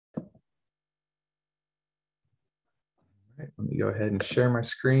right, let me go ahead and share my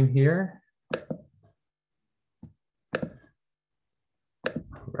screen here. All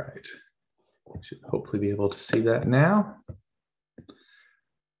right, should hopefully be able to see that now.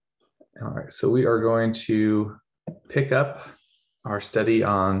 All right, so we are going to pick up our study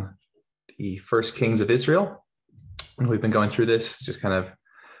on the first kings of Israel. We've been going through this just kind of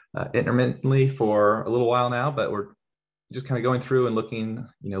intermittently for a little while now, but we're just kind of going through and looking.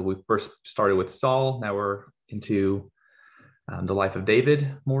 We first started with Saul. Now we're into the life of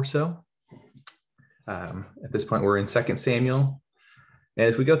David more so. At this point, we're in 2 Samuel. And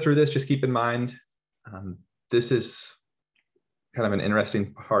as we go through this, just keep in mind, this is kind of an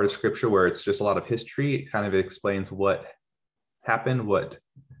interesting part of scripture where it's just a lot of history. It kind of explains what happened, what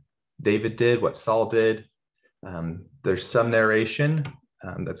David did, what Saul did. There's some narration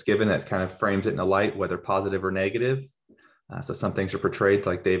that's given that kind of frames it in a light, whether positive or negative. So some things are portrayed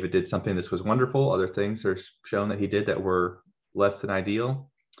like David did something this was wonderful. Other things are shown that he did that were less than ideal.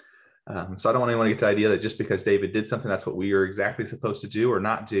 So I don't want anyone to get the idea that just because David did something, that's what we are exactly supposed to do or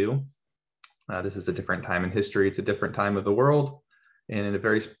not do. This is a different time in history. It's a different time of the world and in a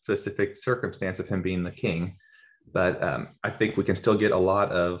very specific circumstance of him being the king. But I think we can still get a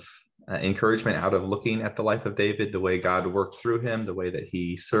lot of encouragement out of looking at the life of David, the way God worked through him, the way that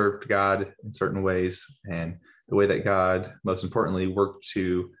he served God in certain ways, and the way that God, most importantly, worked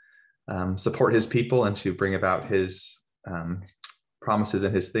to support his people and to bring about his promises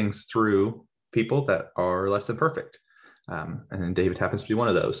and his things through people that are less than perfect. And David happens to be one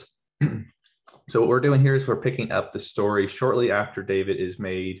of those. So what we're doing here is we're picking up the story shortly after David is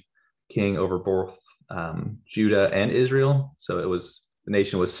made king over both Judah and Israel. So the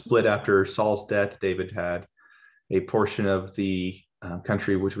nation was split after Saul's death. David had a portion of the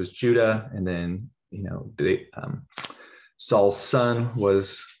country, which was Judah. And then, Saul's son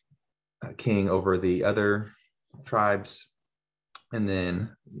was king over the other tribes. And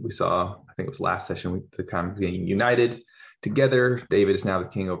then we saw, I think it was last session, the kind of being united together. David is now the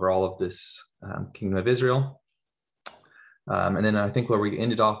king over all of this kingdom of Israel. And then I think where we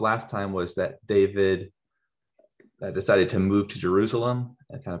ended off last time was that David decided to move to Jerusalem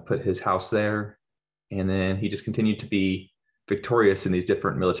and kind of put his house there. And then he just continued to be victorious in these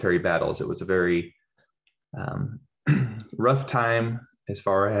different military battles. It was a very rough time as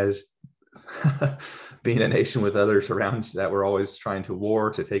far as being a nation with others around that were always trying to war,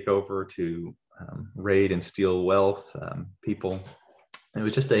 to take over, to raid and steal wealth, people. It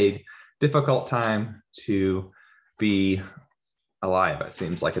was just a difficult time to be alive. It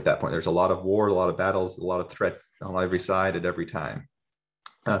seems like at that point, there's a lot of war, a lot of battles, a lot of threats on every side at every time,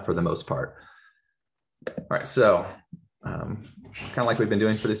 for the most part. All right, so kind of like we've been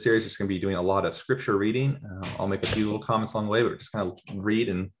doing for this series, just going to be doing a lot of scripture reading. I'll make a few little comments along the way, but just kind of read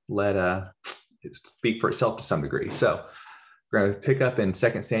and let it speak for itself to some degree. So we're going to pick up in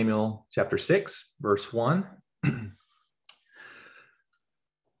 2 Samuel chapter 6, verse 1.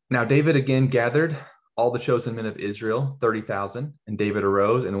 Now David again gathered all the chosen men of Israel, 30,000, and David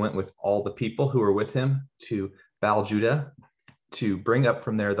arose and went with all the people who were with him to Baal-Judah to bring up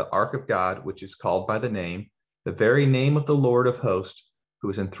from there the ark of God, which is called by the very name of the Lord of hosts, who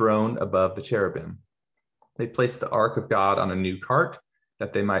is enthroned above the cherubim. They placed the ark of God on a new cart,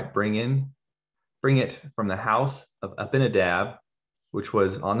 that they might bring it from the house of Abinadab, which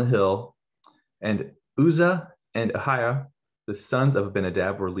was on the hill. And Uzzah and Ahiah, the sons of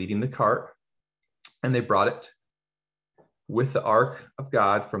Abinadab, were leading the cart, and they brought it with the ark of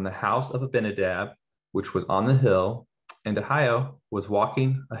God from the house of Abinadab, which was on the hill, and Ahiah was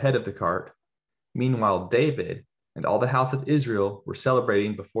walking ahead of the cart. Meanwhile, David and all the house of Israel were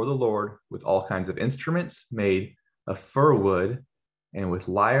celebrating before the Lord with all kinds of instruments made of fir wood, and with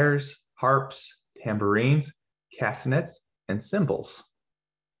lyres, harps, tambourines, castanets, and cymbals.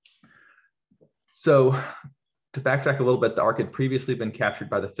 So to backtrack a little bit, the ark had previously been captured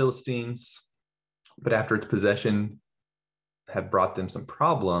by the Philistines, but after its possession had brought them some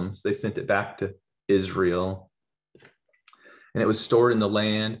problems, they sent it back to Israel. And it was stored in the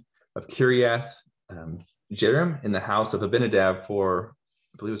land of Kiriath Jearim in the house of Abinadab for,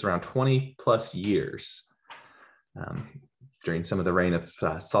 I believe it was around 20 plus years, during some of the reign of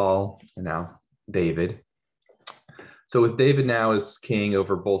Saul and now David. So with David now as king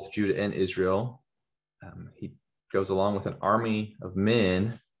over both Judah and Israel, he goes along with an army of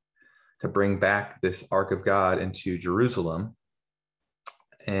men to bring back this ark of God into Jerusalem.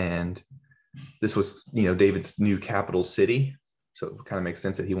 And this was, David's new capital city. So it kind of makes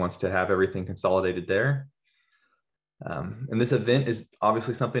sense that he wants to have everything consolidated there. And this event is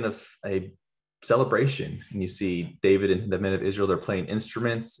obviously something of a celebration. And you see David and the men of Israel, they're playing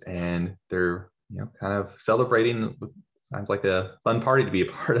instruments and they're, kind of celebrating with sounds like a fun party to be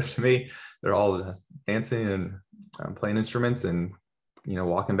a part of to me. They're all dancing and playing instruments and,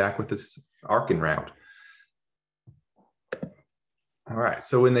 walking back with this ark en route. All right.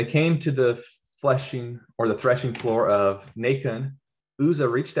 So when they came to the threshing floor of Nacon, Uzzah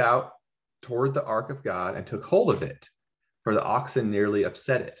reached out toward the ark of God and took hold of it, for the oxen nearly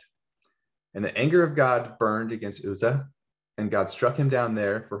upset it. And the anger of God burned against Uzzah, and God struck him down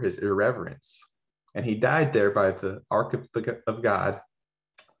there for his irreverence. And he died there by the ark of God.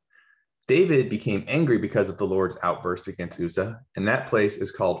 David became angry because of the Lord's outburst against Uzzah, and that place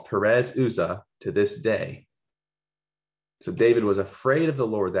is called Perez Uzzah to this day. So David was afraid of the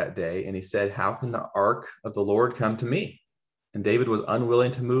Lord that day, and he said, "How can the ark of the Lord come to me?" And David was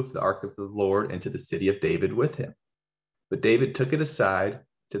unwilling to move the ark of the Lord into the city of David with him. But David took it aside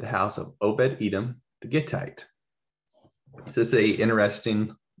to the house of Obed-Edom the Gittite. So it's an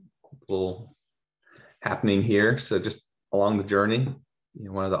interesting little happening here. So just along the journey,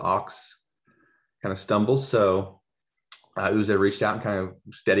 one of the ox kind of stumbles. So Uzzah reached out and kind of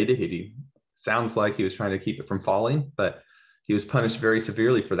steadied it. He sounds like he was trying to keep it from falling, but he was punished very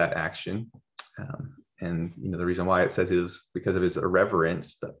severely for that action. And the reason why it says it was because of his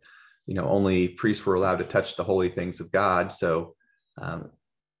irreverence, but only priests were allowed to touch the holy things of God. So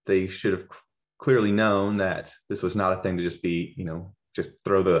they should have clearly known that this was not a thing to just be, just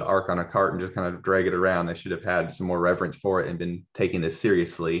throw the ark on a cart and just kind of drag it around. They should have had some more reverence for it and been taking this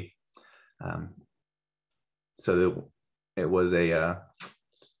seriously. So it was a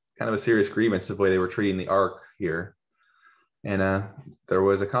kind of a serious grievance of the way they were treating the ark here. And there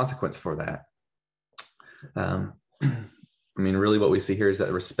was a consequence for that. Really what we see here is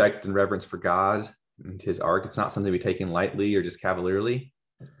that respect and reverence for God and his ark, it's not something to be taken lightly or just cavalierly.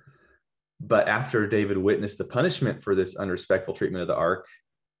 But after David witnessed the punishment for this unrespectful treatment of the ark,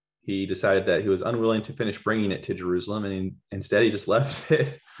 he decided that he was unwilling to finish bringing it to Jerusalem, and instead he just left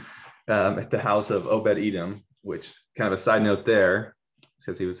it at the house of Obed-Edom, which, kind of a side note there,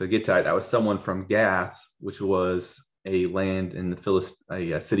 since he was a Gittite, that was someone from Gath, which was a land in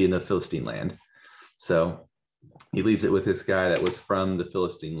a city in the Philistine land. So he leaves it with this guy that was from the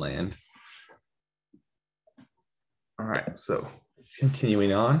Philistine land. All right, so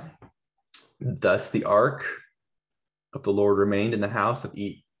continuing on. Thus the ark of the Lord remained in the house of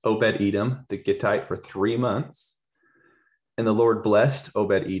Obed-Edom the Gittite for 3 months. And the Lord blessed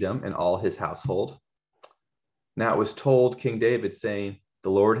Obed-Edom and all his household. Now it was told King David, saying, "The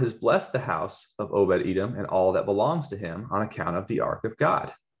Lord has blessed the house of Obed-Edom and all that belongs to him on account of the ark of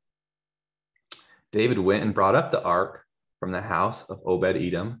God." David went and brought up the ark from the house of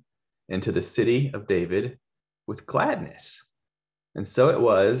Obed-Edom into the city of David with gladness. And so it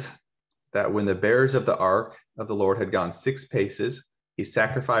was that when the bearers of the ark of the Lord had gone 6 paces, he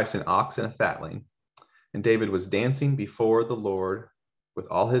sacrificed an ox and a fatling. And David was dancing before the Lord with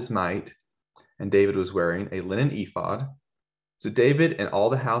all his might, and David was wearing a linen ephod. So David and all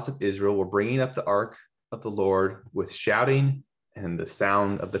the house of Israel were bringing up the ark of the Lord with shouting and the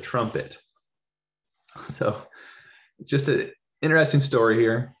sound of the trumpet. So it's just an interesting story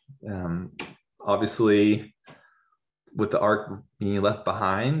here. Obviously, with the ark being left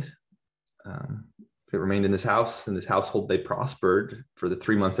behind, it remained in this house. In this household, they prospered for the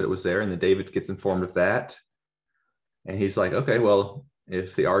 3 months that it was there. And then David gets informed of that. And he's like, okay, well,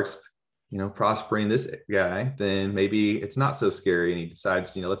 if the ark's, prospering this guy, then maybe it's not so scary. And he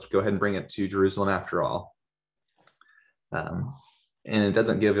decides, let's go ahead and bring it to Jerusalem after all. And it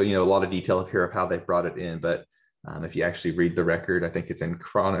doesn't give, a lot of detail here of how they brought it in. But if you actually read the record, I think it's in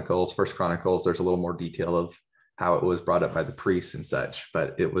Chronicles, First Chronicles, there's a little more detail of how it was brought up by the priests and such.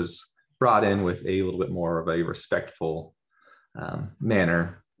 But it was brought in with a little bit more of a respectful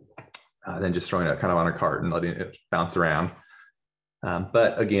manner than just throwing it kind of on a cart and letting it bounce around.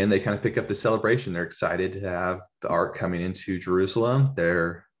 But again, they kind of pick up the celebration. They're excited to have the ark coming into Jerusalem.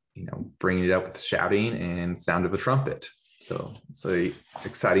 They're, bringing it up with shouting and sound of a trumpet. So it's an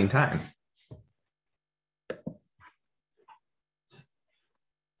exciting time.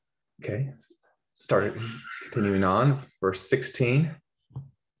 Okay, continuing on, verse 16.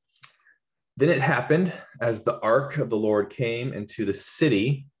 Then it happened, as the ark of the Lord came into the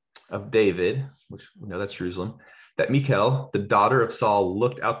city of David, which we know that's Jerusalem, that Michal, the daughter of Saul,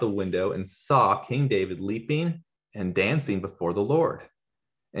 looked out the window and saw King David leaping and dancing before the Lord.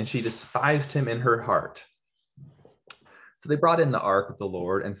 And she despised him in her heart. So they brought in the ark of the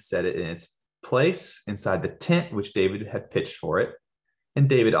Lord and set it in its place inside the tent which David had pitched for it. And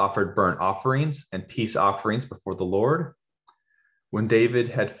David offered burnt offerings and peace offerings before the Lord. When David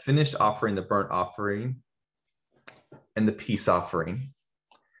had finished offering the burnt offering and the peace offering,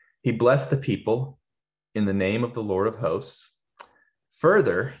 he blessed the people in the name of the Lord of hosts.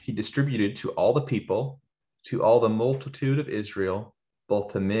 Further, he distributed to all the people, to all the multitude of Israel,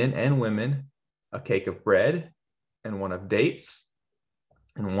 both to men and women, a cake of bread and one of dates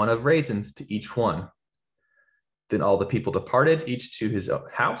and one of raisins to each one. Then all the people departed, each to his own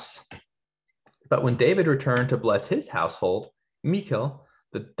house. But when David returned to bless his household, Michal,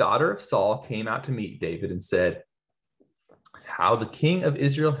 the daughter of Saul, came out to meet David and said, "How the king of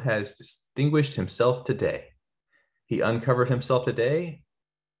Israel has distinguished himself today. He uncovered himself today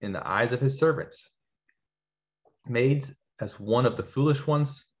in the eyes of his servants. Maids, as one of the foolish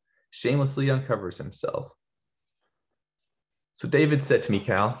ones shamelessly uncovers himself." So David said to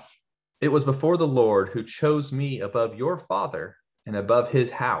Michal, "It was before the Lord who chose me above your father and above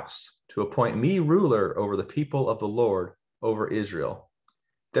his house to appoint me ruler over the people of the Lord, over Israel.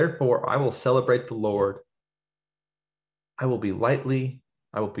 Therefore, I will celebrate the Lord. I will be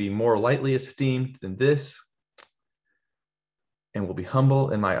more lightly esteemed than this, and will be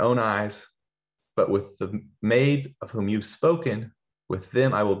humble in my own eyes. But with the maids of whom you've spoken, with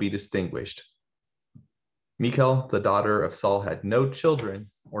them I will be distinguished." Michal, the daughter of Saul, had no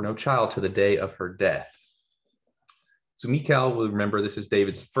children or no child to the day of her death. So Michal, will remember, this is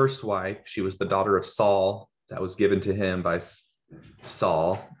David's first wife. She was the daughter of Saul that was given to him by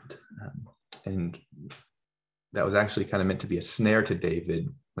Saul. And that was actually kind of meant to be a snare to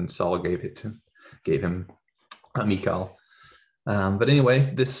David when Saul gave him Michal. But anyway,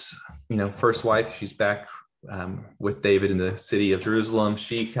 this, first wife, she's back with David in the city of Jerusalem.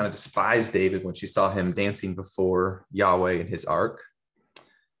 She kind of despised David when she saw him dancing before Yahweh in his ark.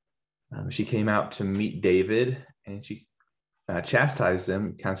 She came out to meet David, and she chastised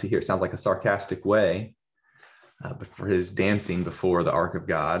him. You kind of see here, it sounds like a sarcastic way, but for his dancing before the ark of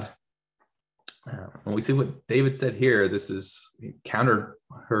God. And we see what David said here. He countered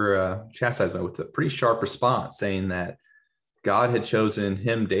her chastisement with a pretty sharp response, saying that God had chosen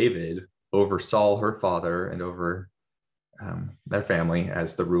him, David, over Saul, her father, and over their family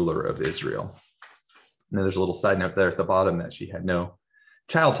as the ruler of Israel. And then there's a little side note there at the bottom that she had no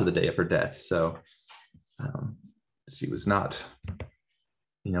child to the day of her death. So she was not,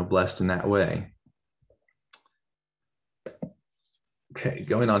 blessed in that way. Okay,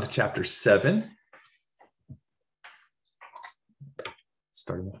 going on to chapter 7.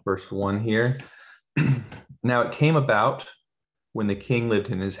 Starting with verse 1 here. Now it came about when the king lived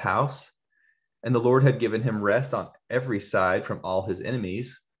in his house, and the Lord had given him rest on every side from all his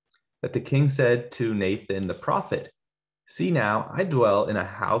enemies, that the king said to Nathan the prophet, "See now, I dwell in a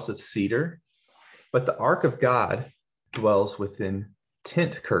house of cedar, but the ark of God dwells within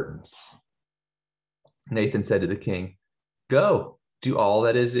tent curtains." Nathan said to the king, "Go, do all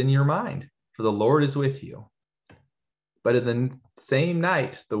that is in your mind, for the Lord is with you." But in the same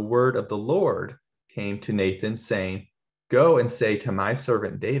night, the word of the Lord came to Nathan, saying, "Go and say to my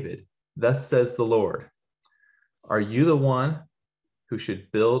servant David, thus says the Lord, are you the one who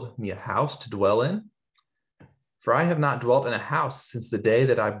should build me a house to dwell in? For I have not dwelt in a house since the day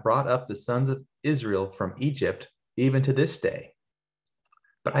that I brought up the sons of Israel from Egypt, even to this day.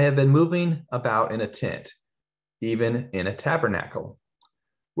 But I have been moving about in a tent, even in a tabernacle.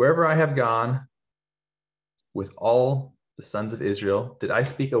 Wherever I have gone with all the sons of Israel, did I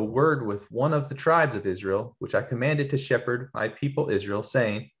speak a word with one of the tribes of Israel, which I commanded to shepherd my people Israel,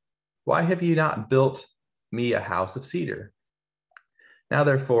 saying, why have you not built me a house of cedar? Now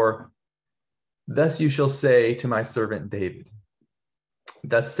therefore, thus you shall say to my servant David,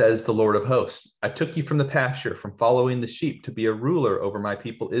 thus says the Lord of hosts, I took you from the pasture, from following the sheep, to be a ruler over my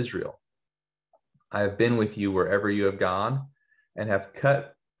people Israel. I have been with you wherever you have gone, and have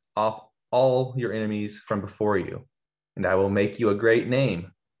cut off all your enemies from before you. And I will make you a great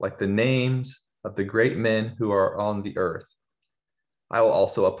name, like the names of the great men who are on the earth. I will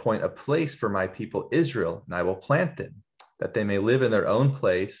also appoint a place for my people Israel, and I will plant them, that they may live in their own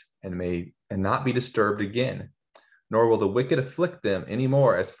place and not be disturbed again. Nor will the wicked afflict them any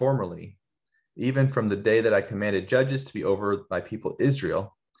more as formerly, even from the day that I commanded judges to be over my people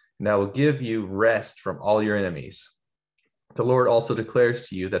Israel. And I will give you rest from all your enemies. The Lord also declares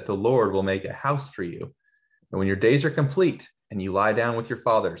to you that the Lord will make a house for you. And when your days are complete and you lie down with your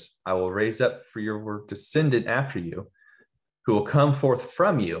fathers, I will raise up for your descendant after you, who will come forth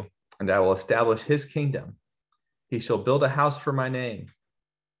from you, and I will establish his kingdom. He shall build a house for my name,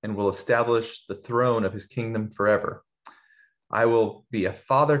 and will establish the throne of his kingdom forever. I will be a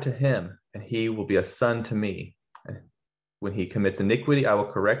father to him, and he will be a son to me. And when he commits iniquity, I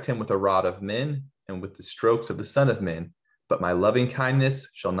will correct him with a rod of men and with the strokes of the Son of Men. But my loving kindness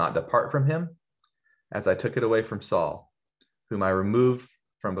shall not depart from him, as I took it away from Saul, whom I removed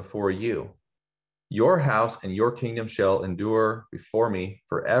from before you. Your house and your kingdom shall endure before me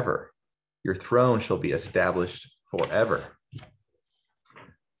forever. Your throne shall be established forever.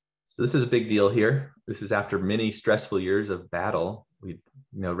 So this is a big deal here. This is after many stressful years of battle. We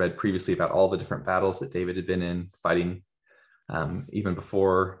read previously about all the different battles that David had been in, fighting even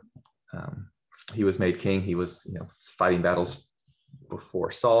before he was made king. He was fighting battles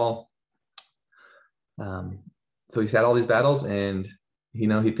before Saul. So he's had all these battles, and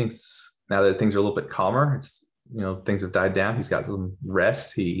he thinks now that things are a little bit calmer, it's things have died down, he's got some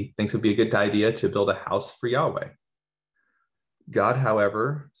rest, he thinks it would be a good idea to build a house for Yahweh. God,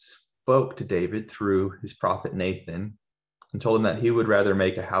 however, spoke to David through his prophet Nathan and told him that he would rather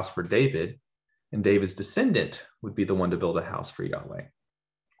make a house for David, and David's descendant would be the one to build a house for Yahweh.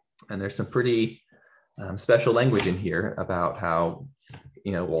 And there's some pretty special language in here about how,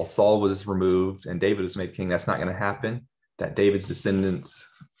 while Saul was removed and David was made king, that's not going to happen, that David's descendants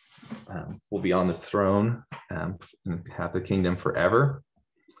will be on the throne and have the kingdom forever.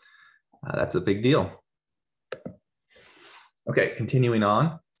 That's a big deal. Okay, continuing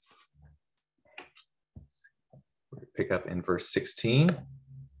on. We'll pick up in verse 16.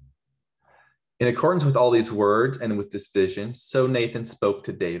 In accordance with all these words and with this vision, so Nathan spoke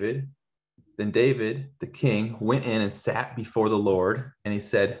to David. Then David, the king, went in and sat before the Lord, and he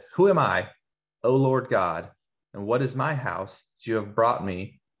said, "Who am I, O Lord God, and what is my house that you have brought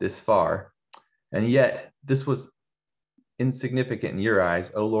me this far? And yet this was insignificant in your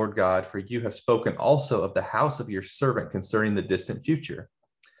eyes, O Lord God, for you have spoken also of the house of your servant concerning the distant future.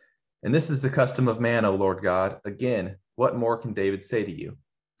 And this is the custom of man, O Lord God. Again, what more can David say to you?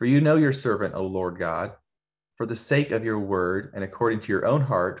 For you know your servant, O Lord God. For the sake of your word and according to your own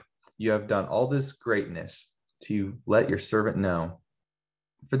heart, you have done all this greatness to let your servant know.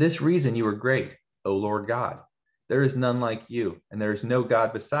 For this reason you are great, O Lord God. There is none like you, and there is no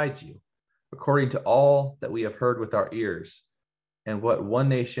God besides you, according to all that we have heard with our ears. And what one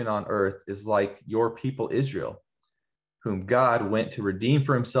nation on earth is like your people Israel, whom God went to redeem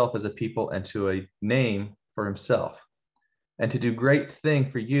for himself as a people and to a name for himself, and to do great thing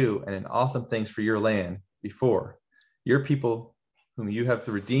for you and awesome things for your land before your people, whom you have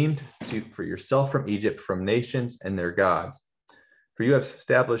redeemed for yourself from Egypt, from nations and their gods. For you have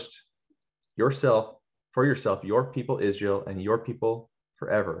established for yourself your people Israel and your people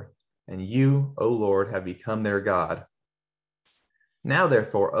forever. And you, O Lord, have become their God. Now,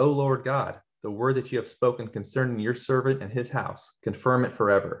 therefore, O Lord God, the word that you have spoken concerning your servant and his house, confirm it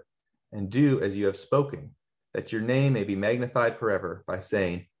forever, and do as you have spoken, that your name may be magnified forever by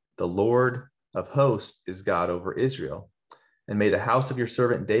saying, the Lord of hosts is God over Israel. And may the house of your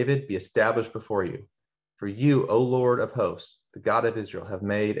servant David be established before you. For you, O Lord of hosts, the God of Israel, have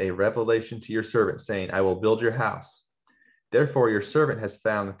made a revelation to your servant, saying, I will build your house. Therefore your servant has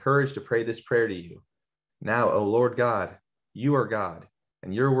found the courage to pray this prayer to you. Now, O Lord God, you are God,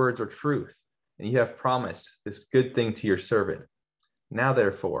 and your words are truth, and you have promised this good thing to your servant. Now,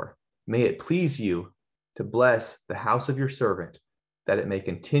 therefore, may it please you to bless the house of your servant, that it may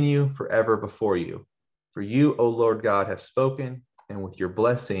continue forever before you. For you, O Lord God, have spoken, and with your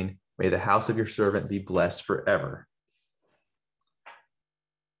blessing, may the house of your servant be blessed forever.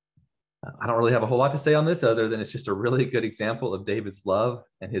 I don't really have a whole lot to say on this other than it's just a really good example of David's love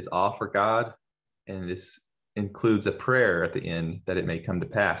and his awe for God. And this includes a prayer at the end that it may come to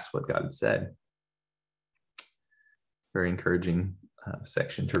pass what God had said. Very encouraging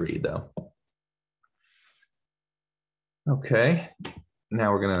section to read, though. Okay,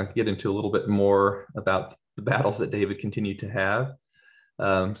 now we're going to get into a little bit more about the battles that David continued to have.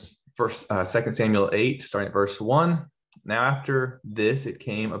 2 Samuel 8, starting at verse 1. Now after this, it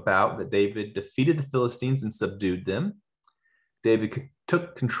came about that David defeated the Philistines and subdued them. David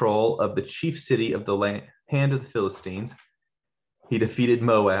took control of the chief city of the hand of the Philistines. He defeated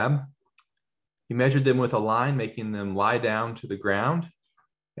Moab. He measured them with a line, making them lie down to the ground.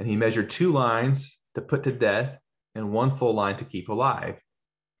 And he measured 2 lines to put to death and 1 full line to keep alive.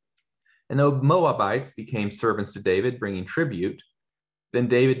 And the Moabites became servants to David, bringing tribute. Then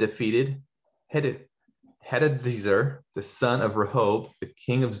David defeated Hadadezer, the son of Rehob, the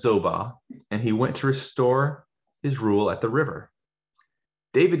king of Zobah, and he went to restore his rule at the river.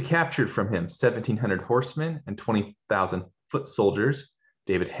 David captured from him 1,700 horsemen and 20,000 foot soldiers.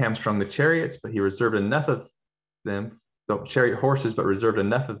 David hamstrung the chariots, but he reserved enough of them, chariot horses, but reserved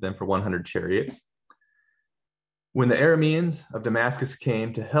enough of them for 100 chariots. When the Arameans of Damascus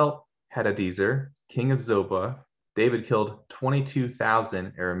came to help Hadadezer, king of Zobah, David killed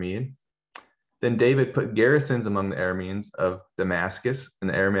 22,000 Arameans. Then David put garrisons among the Arameans of Damascus, and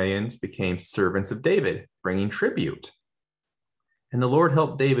the Arameans became servants of David, bringing tribute. And the Lord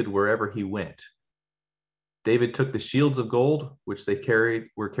helped David wherever he went. David took the shields of gold, which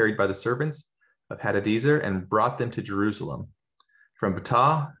were carried by the servants of Hadadezer, and brought them to Jerusalem. From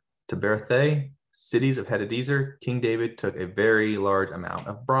Betah to Berothai, cities of Hadadezer, King David took a very large amount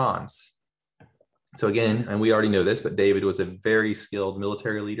of bronze. So again, and we already know this, but David was a very skilled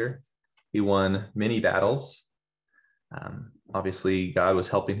military leader. He won many battles. Obviously, God was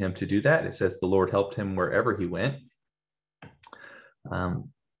helping him to do that. It says the Lord helped him wherever he went.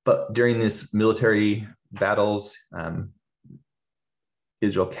 But during this military battles,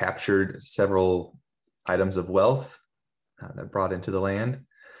 Israel captured several items of wealth that brought into the land.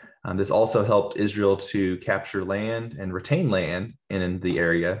 This also helped Israel to capture land and retain land in the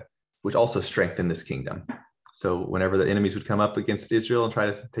area, which also strengthened this kingdom. So whenever the enemies would come up against Israel and try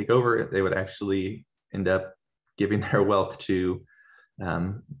to take over, they would actually end up giving their wealth to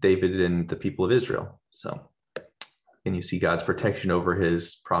David and the people of Israel. So, and you see God's protection over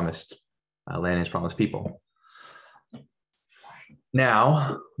his promised land, his promised people.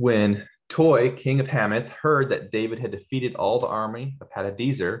 Now, when Toi, king of Hamath, heard that David had defeated all the army of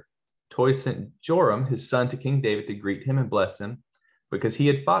Hadadezer, Toi sent Joram, his son, to King David to greet him and bless him, because he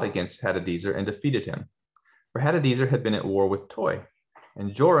had fought against Hadadezer and defeated him. For Hadadezer had been at war with Toi,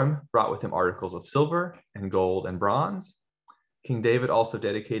 and Joram brought with him articles of silver and gold and bronze. King David also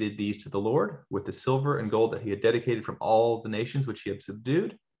dedicated these to the Lord with the silver and gold that he had dedicated from all the nations which he had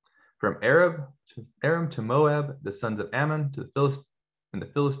subdued, from Aram to Moab, the sons of Ammon, to the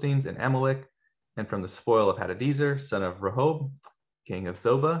Philistines and Amalek, and from the spoil of Hadadezer, son of Rehob, king of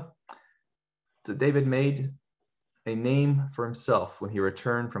Zobah. So David made a name for himself when he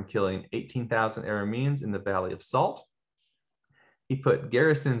returned from killing 18,000 Arameans in the Valley of Salt. He put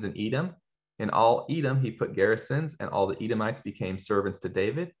garrisons in Edom. In all Edom, he put garrisons, and all the Edomites became servants to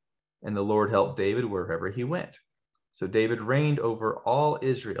David, and the Lord helped David wherever he went. So David reigned over all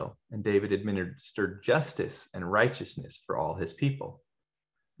Israel, and David administered justice and righteousness for all his people.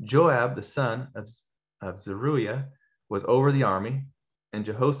 Joab, the son of Zeruiah, was over the army, and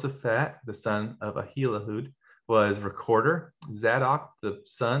Jehoshaphat, the son of Ahilud, was recorder. Zadok, the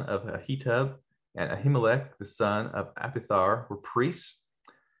son of Ahitub, and Ahimelech, the son of Abithar, were priests.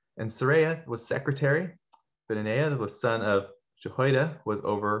 And Seraiah was secretary. Benaiah, the son of Jehoiada, was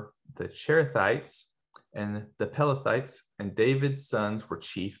over the Cherethites and the Pelethites, and David's sons were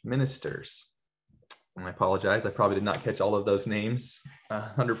chief ministers. And I apologize, I probably did not catch all of those names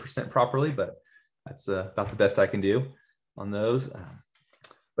 100% properly, but that's about the best I can do on those.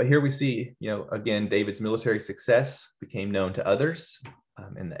 But here we see, again, David's military success became known to others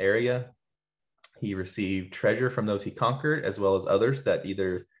in the area. He received treasure from those he conquered, as well as others that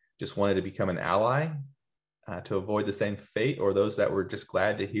either just wanted to become an ally to avoid the same fate, or those that were just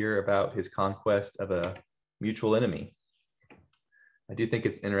glad to hear about his conquest of a mutual enemy. I do think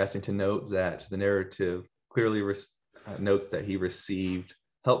it's interesting to note that the narrative clearly notes that he received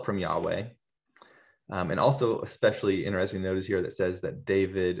help from Yahweh. And also especially interesting to notice here that says that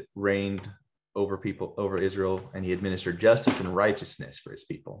David reigned over Israel, and he administered justice and righteousness for his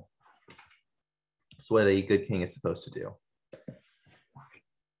people. That's what a good king is supposed to do.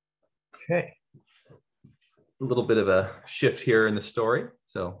 Okay. A little bit of a shift here in the story.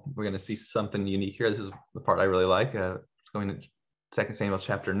 So we're going to see something unique here. This is the part I really like. Going to 2 Samuel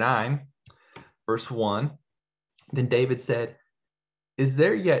chapter 9, verse 1. Then David said, "Is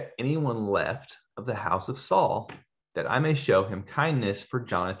there yet anyone left of the house of Saul, that I may show him kindness for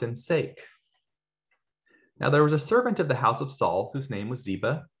Jonathan's sake?" Now there was a servant of the house of Saul whose name was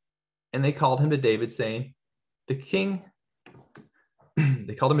Ziba, and they called him to David, saying, they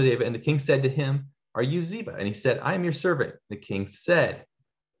called him to David, and the king said to him, "Are you Ziba?" And he said, "I am your servant." The king said,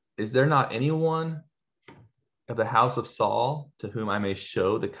 "Is there not anyone of the house of Saul to whom I may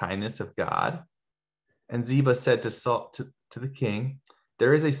show the kindness of God?" And Ziba said to Saul, to the king,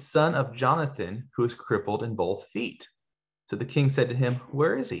 "There is a son of Jonathan who is crippled in both feet." So the king said to him,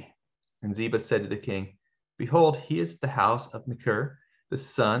 "Where is he?" And Ziba said to the king, "Behold, he is at the house of Machir, the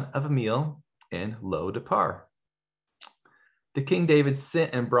son of Amiel, in Lo Debar." The king David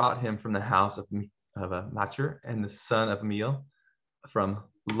sent and brought him from the house of Machir and the son of Amiel from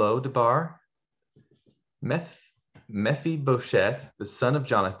Lo Debar. Mephibosheth, the son of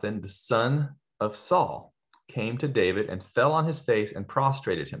Jonathan, the son of Saul, came to David and fell on his face and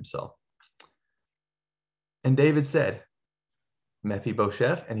prostrated himself. And David said,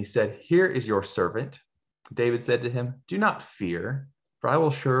 "Mephibosheth," and he said, "Here is your servant." David said to him, "Do not fear, for I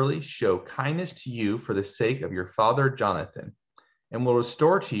will surely show kindness to you for the sake of your father Jonathan, and will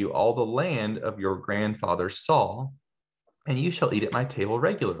restore to you all the land of your grandfather Saul, and you shall eat at my table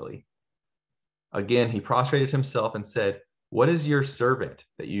regularly." Again, he prostrated himself and said, What is your servant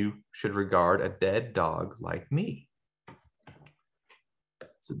that you should regard a dead dog like me?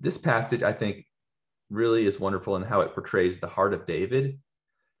 So this passage, I think, really is wonderful in how it portrays the heart of David.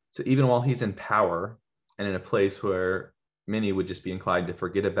 So even while he's in power and in a place where many would just be inclined to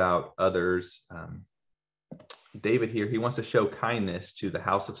forget about others, David here, he wants to show kindness to the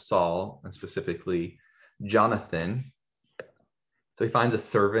house of Saul, and specifically Jonathan. So he finds a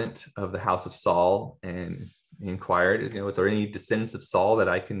servant of the house of Saul and he inquired, is there any descendants of Saul that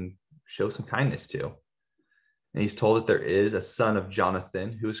I can show some kindness to? And he's told that there is a son of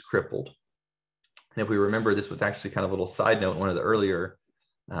Jonathan who is crippled. And if we remember, this was actually kind of a little side note, one of the earlier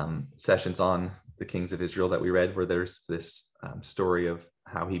sessions on the kings of Israel that we read, where there's this story of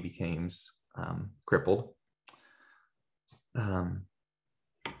how he becomes crippled.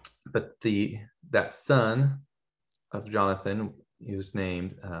 But that son of Jonathan, he was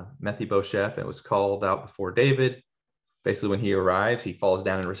named Mephibosheth, and was called out before David. Basically, when he arrives, he falls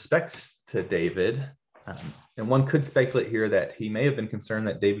down in respects to David. And one could speculate here that he may have been concerned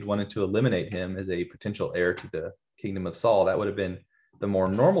that David wanted to eliminate him as a potential heir to the kingdom of Saul. That would have been the more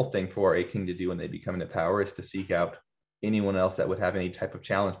normal thing for a king to do when they become into power, is to seek out anyone else that would have any type of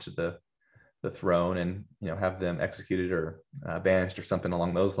challenge to the throne and have them executed or banished or something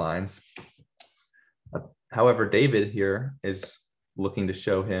along those lines. However, David here is looking to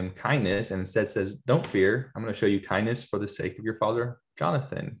show him kindness and instead says, don't fear, I'm going to show you kindness for the sake of your father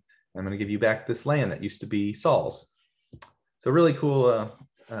Jonathan. I'm going to give you back this land that used to be Saul's. So really cool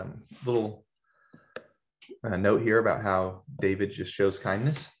little note here about how David just shows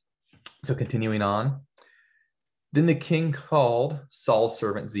kindness. So continuing on, then the king called Saul's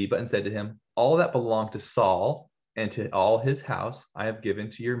servant Ziba and said to him, all that belonged to Saul and to all his house I have given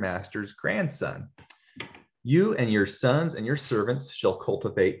to your master's grandson. You and your sons and your servants shall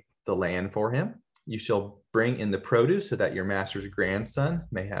cultivate the land for him. You shall bring in the produce so that your master's grandson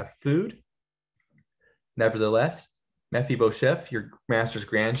may have food. Nevertheless, Mephibosheth, your master's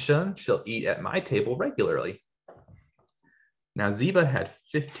grandson, shall eat at my table regularly. Now Ziba had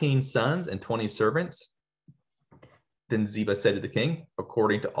 15 sons and 20 servants. Then Ziba said to the king,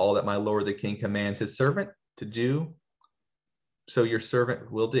 according to all that my lord the king commands his servant to do, so your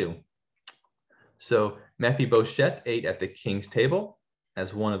servant will do. So Mephibosheth ate at the king's table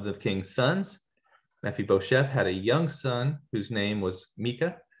as one of the king's sons. Mephibosheth had a young son whose name was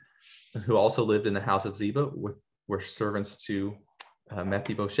Micah, who also lived in the house of Ziba, were servants to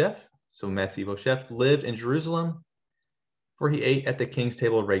Mephibosheth. So Mephibosheth lived in Jerusalem, for he ate at the king's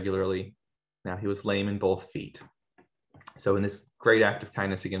table regularly. Now he was lame in both feet. So in this great act of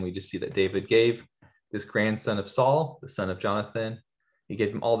kindness, again, we just see that David gave this grandson of Saul, the son of Jonathan, he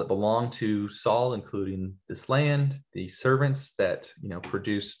gave him all that belonged to Saul, including this land, the servants that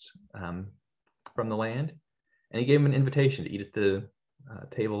produced from the land, and he gave him an invitation to eat at the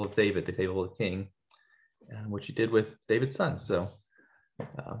table of David, the table of the king, which he did with David's son. So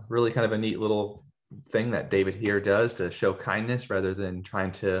really kind of a neat little thing that David here does to show kindness rather than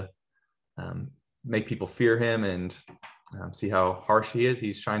trying to make people fear him and see how harsh he is.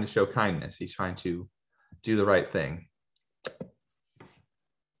 He's trying to show kindness. He's trying to do the right thing.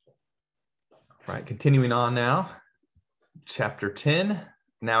 Right, continuing on now, chapter 10.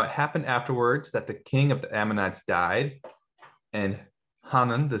 Now it happened afterwards that the king of the Ammonites died, and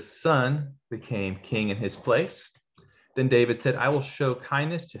Hanun, the son, became king in his place. Then David said, I will show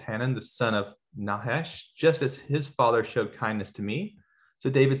kindness to Hanun, the son of Nahash, just as his father showed kindness to me. So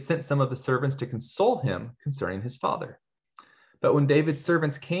David sent some of the servants to console him concerning his father. But when David's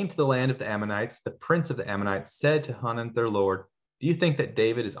servants came to the land of the Ammonites, the prince of the Ammonites said to Hanun, their lord, do you think that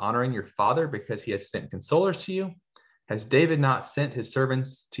David is honoring your father because he has sent consolers to you? Has David not sent his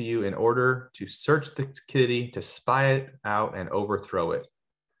servants to you in order to search the city, to spy it out and overthrow it?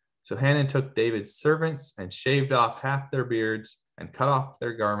 So Hanun took David's servants and shaved off half their beards and cut off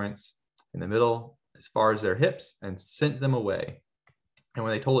their garments in the middle as far as their hips and sent them away. And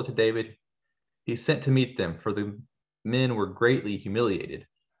when they told it to David, he sent to meet them, for the men were greatly humiliated.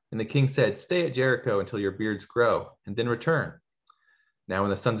 And the king said, stay at Jericho until your beards grow, and then return. Now,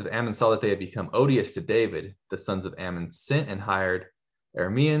 when the sons of Ammon saw that they had become odious to David, the sons of Ammon sent and hired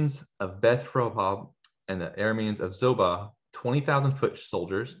Arameans of Beth-rehob and the Arameans of Zobah, 20,000 foot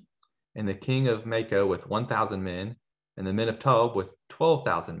soldiers, and the king of Maacah with 1,000 men, and the men of Tob with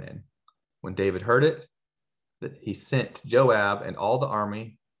 12,000 men. When David heard it, that he sent Joab and all the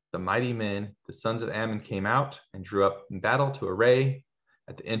army, the mighty men, the sons of Ammon came out and drew up in battle to array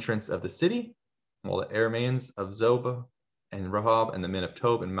at the entrance of the city, while the Arameans of Zobah and Rehob and the men of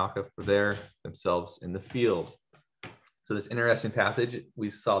Tob and Maacah were there themselves in the field. So this interesting passage, we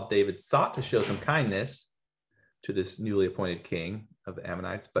saw David sought to show some kindness, to this newly appointed king of the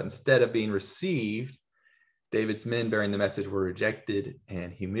Ammonites, but instead of being received, David's men bearing the message were rejected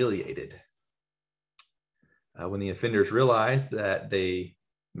and humiliated. When the offenders realized that they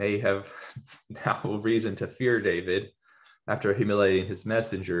may have now reason to fear David, after humiliating his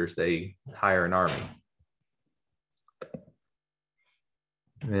messengers, they hire an army.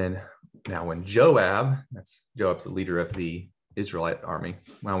 And then now when Joab's the leader of the Israelite army.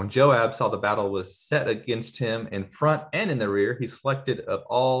 Now when Joab saw the battle was set against him in front and in the rear, he selected of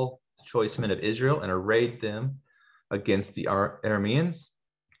all the choice men of Israel and arrayed them against the Arameans.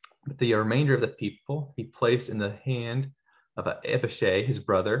 But the remainder of the people he placed in the hand of Abishai, his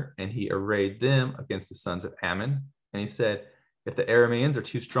brother, and he arrayed them against the sons of Ammon. And he said, if the Arameans are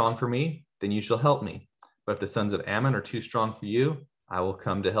too strong for me, then you shall help me. But if the sons of Ammon are too strong for you, I will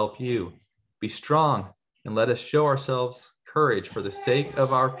come to help you. Be strong, and let us show ourselves courage for the sake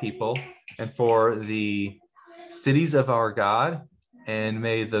of our people and for the cities of our God, and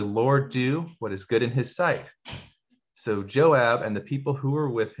may the Lord do what is good in his sight. So Joab and the people who were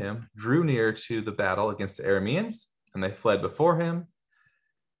with him drew near to the battle against the Arameans, and they fled before him.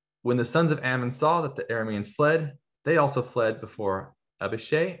 When the sons of Ammon saw that the Arameans fled, they also fled before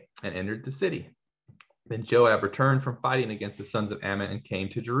Abishai and entered the city. Then Joab returned from fighting against the sons of Ammon and came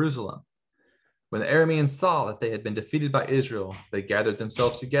to Jerusalem. When the Arameans saw that they had been defeated by Israel, they gathered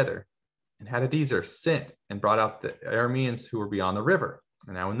themselves together. And Hadadezer sent and brought out the Arameans who were beyond the river.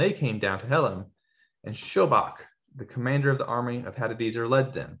 And now when they came down to Helam, and Shobach, the commander of the army of Hadadezer,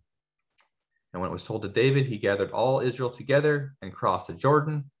 led them. And when it was told to David, he gathered all Israel together and crossed the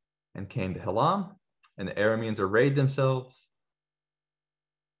Jordan and came to Helam. And the Arameans arrayed themselves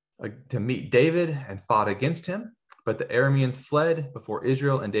to meet David and fought against him. But the Arameans fled before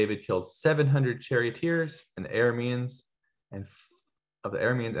Israel, and David killed 700 charioteers and the Arameans and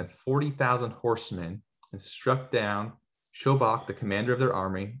 40,000 horsemen, and struck down Shobach, the commander of their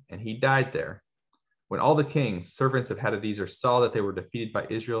army, and he died there. When all the kings, servants of Hadadezer, saw that they were defeated by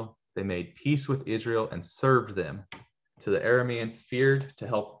Israel, they made peace with Israel and served them. So the Arameans feared to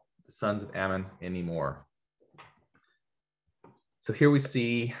help the sons of Ammon anymore. So here we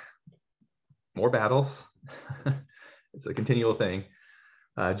see more battles. It's a continual thing.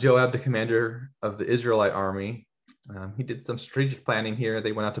 Joab, the commander of the Israelite army, he did some strategic planning here.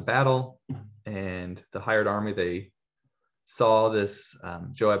 They went out to battle, and the hired army, they saw this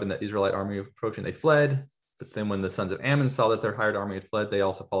Joab and the Israelite army approaching. They fled. But then when the sons of Ammon saw that their hired army had fled, they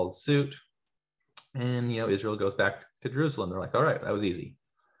also followed suit. And, Israel goes back to Jerusalem. They're like, all right, that was easy.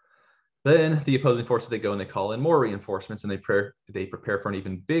 Then the opposing forces, they go and they call in more reinforcements, and they prepare for an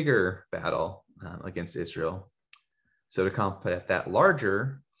even bigger battle against Israel. So to combat that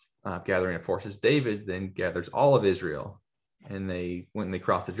larger gathering of forces, David then gathers all of Israel, and they went and they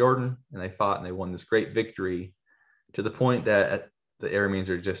crossed the Jordan, and they fought, and they won this great victory to the point that the Arameans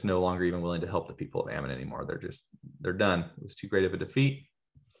are just no longer even willing to help the people of Ammon anymore. They're done. It was too great of a defeat.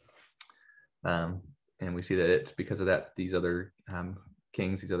 And we see that it's because of that, these other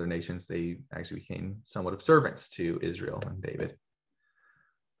kings, these other nations, they actually became somewhat of servants to Israel and David.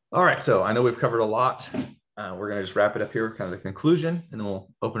 All right, so I know we've covered a lot. We're going to just wrap it up here, kind of the conclusion, and then we'll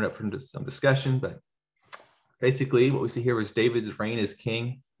open it up for some discussion. But basically, what we see here was David's reign as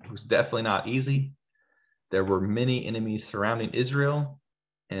king. It was definitely not easy. There were many enemies surrounding Israel,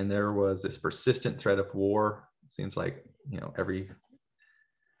 and there was this persistent threat of war. It seems like, every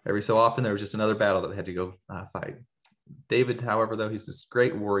so often there was just another battle that they had to go fight. David, however, though, he's this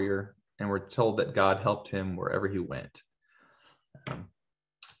great warrior, and we're told that God helped him wherever he went.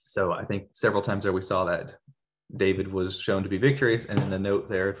 So I think several times there we saw that David was shown to be victorious, and then the note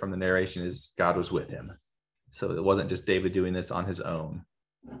there from the narration is God was with him. So it wasn't just David doing this on his own.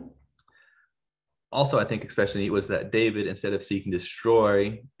 Also, I think especially neat was that David, instead of seeking to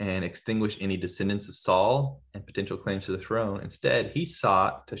destroy and extinguish any descendants of Saul and potential claims to the throne, instead he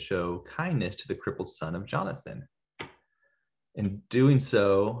sought to show kindness to the crippled son of Jonathan. In doing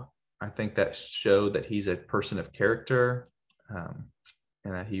so, I think that showed that he's a person of character,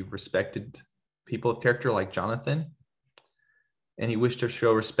 and that he respected people of character like Jonathan, and he wished to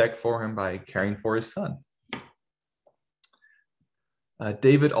show respect for him by caring for his son.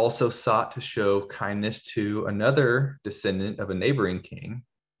 David also sought to show kindness to another descendant of a neighboring king.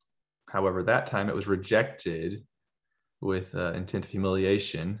 However, that time it was rejected with intent of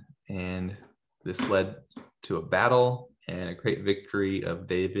humiliation, and this led to a battle and a great victory of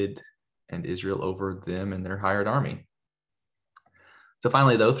David and Israel over them and their hired army. So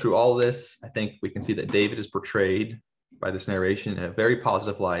finally, though, through all this, I think we can see that David is portrayed by this narration in a very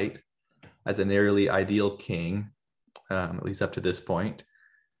positive light as a nearly ideal king, at least up to this point.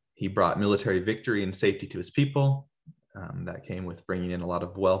 He brought military victory and safety to his people. That came with bringing in a lot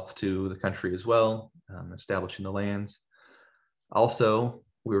of wealth to the country as well, establishing the lands. Also,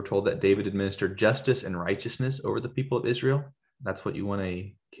 we were told that David administered justice and righteousness over the people of Israel. That's what you want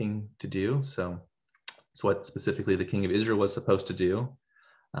a king to do. So it's what specifically the king of Israel was supposed to do,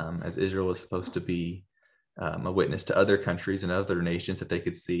 as Israel was supposed to be a witness to other countries and other nations, that they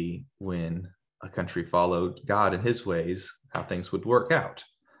could see when a country followed God and his ways, how things would work out.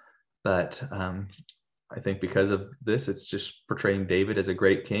 But I think because of this, it's just portraying David as a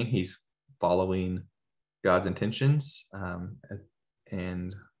great king. He's following God's intentions,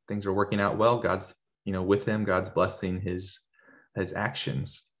 and things are working out well. God's, with him. God's blessing his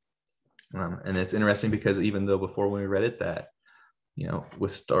actions. And it's interesting because even though before when we read it that,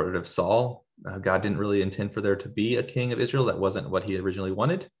 with start of Saul, God didn't really intend for there to be a king of Israel. That wasn't what he originally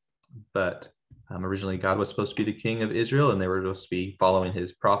wanted. But originally God was supposed to be the king of Israel, and they were supposed to be following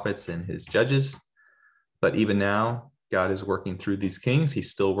his prophets and his judges. But even now, God is working through these kings.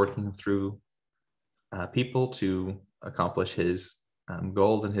 He's still working through people to accomplish his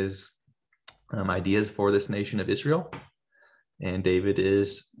goals and his ideas for this nation of Israel. And David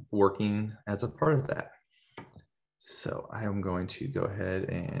is working as a part of that. So I am going to go ahead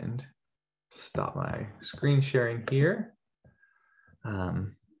and stop my screen sharing here.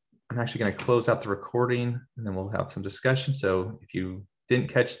 I'm actually going to close out the recording, and then we'll have some discussion. So if you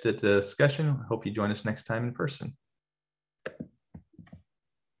didn't catch the discussion, I hope you join us next time in person.